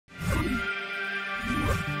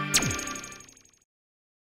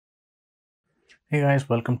Hey guys,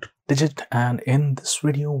 welcome to Digit, and in this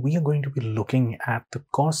video we are going to be looking at the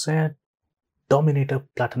Corsair Dominator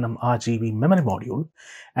Platinum RGB memory module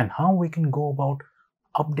and how we can go about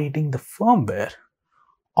updating the firmware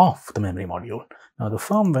of the memory module. Now the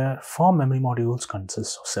firmware for memory modules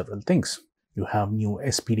consists of several things. You have new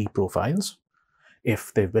SPD profiles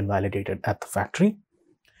if they've been validated at the factory,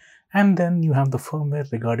 and then you have the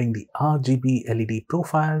firmware regarding the RGB LED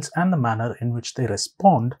profiles and the manner in which they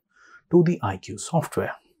respond to the IQ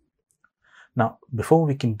software. Now, before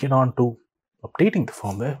we can get on to updating the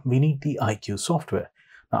firmware, we need the IQ software.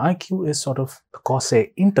 Now, IQ is sort of the Corsair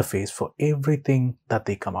interface for everything that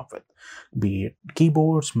they come up with, be it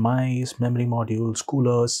keyboards, mice, memory modules,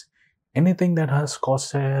 coolers, anything that has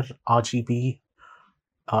Corsair RGB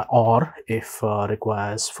or if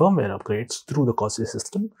requires firmware upgrades through the Corsair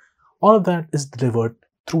system, all of that is delivered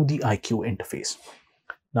through the IQ interface.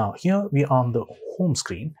 Now here we are on the home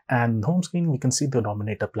screen, and on the home screen we can see the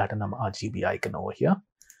Dominator Platinum RGB icon over here.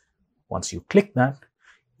 Once you click that,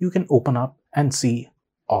 you can open up and see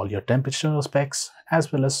all your temperature specs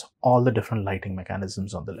as well as all the different lighting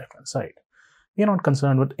mechanisms on the left hand side. We are not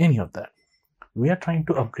concerned with any of that. We are trying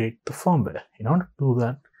to upgrade the firmware. In order to do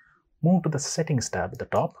that, move to the settings tab at the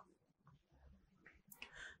top.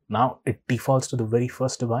 Now it defaults to the very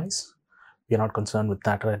first device. We are not concerned with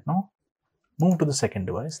that right now. Move to the second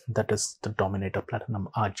device, that is the Dominator Platinum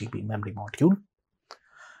RGB memory module.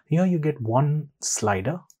 Here you get one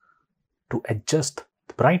slider to adjust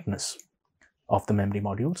the brightness of the memory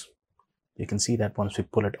modules. You can see that once we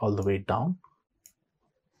pull it all the way down,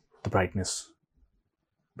 the brightness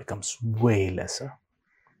becomes way lesser.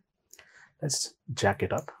 Let's jack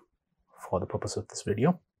it up for the purpose of this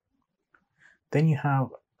video. Then you have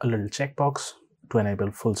a little checkbox to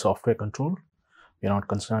enable full software control. We're not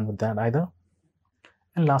concerned with that either.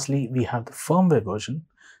 And lastly, we have the firmware version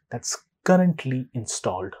that's currently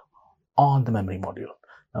installed on the memory module.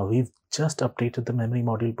 Now we've just updated the memory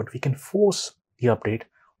module, but we can force the update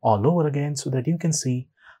all over again so that you can see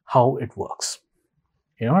how it works.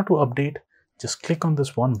 In order to update, just click on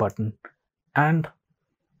this one button and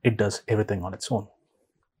it does everything on its own.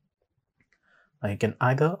 Now you can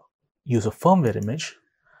either use a firmware image,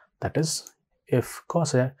 that is, if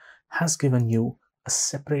Corsair has given you a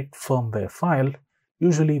separate firmware file.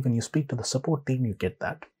 Usually when you speak to the support team, you get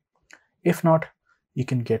that. If not, you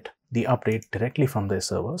can get the update directly from their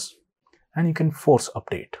servers and you can force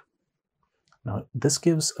update. Now this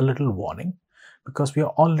gives a little warning because we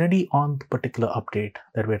are already on the particular update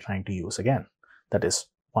that we're trying to use again, that is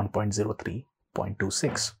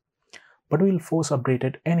 1.03.26. But we'll force update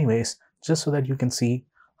it anyways, just so that you can see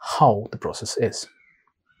how the process is.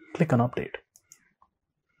 Click on update.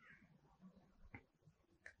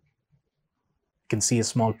 Can see a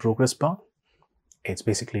small progress bar. It's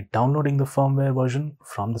basically downloading the firmware version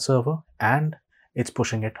from the server and it's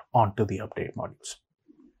pushing it onto the update modules.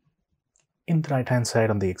 In the right hand side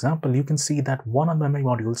on the example, you can see that one of the memory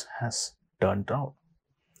modules has turned out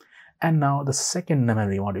and now the second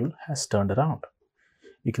memory module has turned around.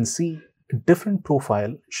 You can see a different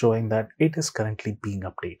profile showing that it is currently being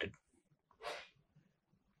updated.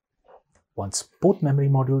 Once both memory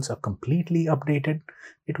modules are completely updated,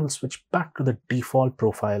 it will switch back to the default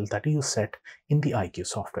profile that you set in the IQ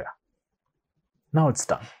software. Now it's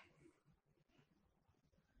done.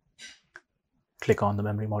 Click on the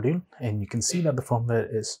memory module and you can see that the firmware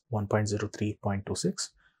is 1.03.26,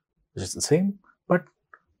 which is the same, but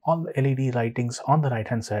all the LED lightings on the right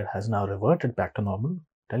hand side has now reverted back to normal,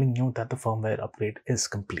 telling you that the firmware upgrade is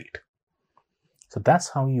complete. So that's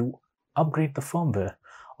how you upgrade the firmware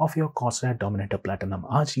of your Corsair Dominator Platinum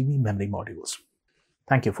RGB memory modules.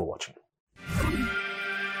 Thank you for watching.